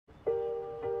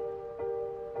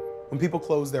When people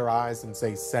close their eyes and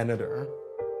say senator,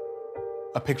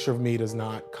 a picture of me does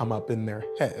not come up in their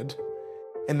head.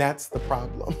 And that's the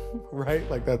problem, right?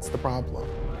 Like, that's the problem.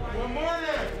 Good morning.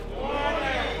 Good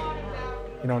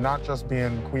morning. You know, not just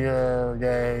being queer,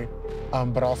 gay,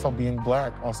 but also being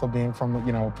Black, also being from,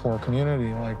 you know, a poor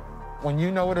community. Like, when you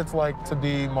know what it's like to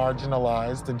be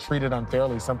marginalized and treated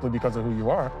unfairly simply because of who you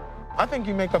are, I think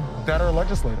you make a better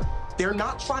legislator. They're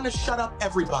not trying to shut up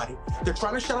everybody. They're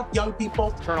trying to shut up young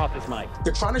people. Turn off this mic.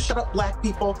 They're trying to shut up Black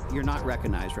people. You're not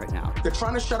recognized right now. They're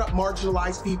trying to shut up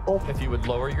marginalized people. If you would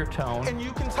lower your tone. And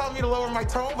you can tell me to lower my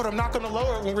tone, but I'm not going to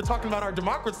lower it when we're talking about our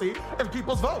democracy and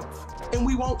people's votes. And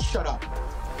we won't shut up.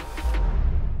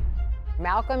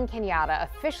 Malcolm Kenyatta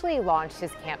officially launched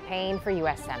his campaign for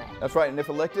U.S. Senate. That's right, and if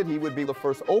elected, he would be the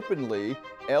first openly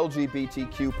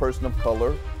LGBTQ person of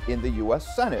color in the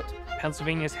U.S. Senate.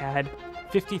 Pennsylvania's had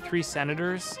 53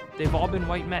 senators. They've all been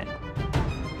white men.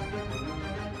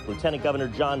 Lieutenant Governor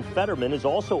John Fetterman is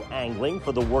also angling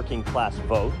for the working class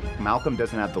vote. Malcolm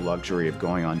doesn't have the luxury of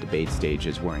going on debate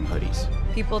stages wearing hoodies.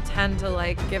 People tend to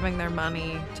like giving their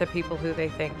money to people who they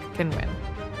think can win.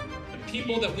 The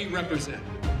people that we represent,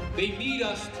 they need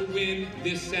us to win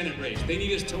this Senate race. They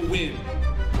need us to win.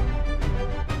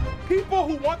 People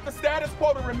who want the status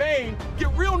quo to remain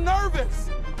get real nervous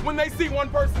when they see one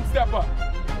person step up.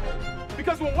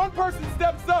 Because when one person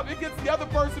steps up, it gets the other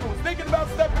person who's thinking about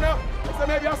stepping up, and so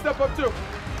maybe I'll step up too.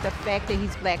 The fact that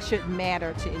he's Black shouldn't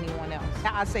matter to anyone else.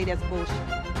 I say that's bullshit.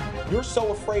 You're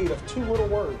so afraid of two little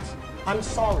words. I'm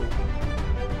sorry.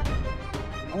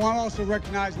 I want to also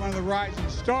recognize one of the rising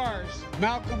stars,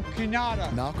 Malcolm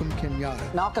Kenyatta. Malcolm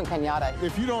Kenyatta. Malcolm Kenyatta.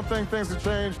 If you don't think things have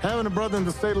changed, having a brother in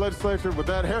the state legislature with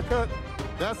that haircut,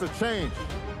 that's a change.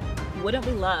 Wouldn't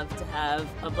we love to have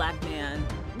a Black man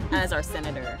as our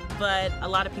senator? But a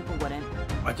lot of people wouldn't.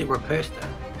 I think we're past that.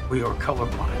 We are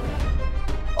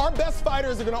colorblind. Our best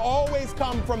fighters are going to always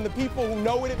come from the people who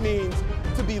know what it means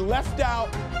to be left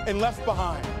out and left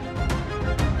behind.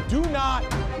 Do not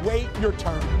wait your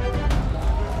turn.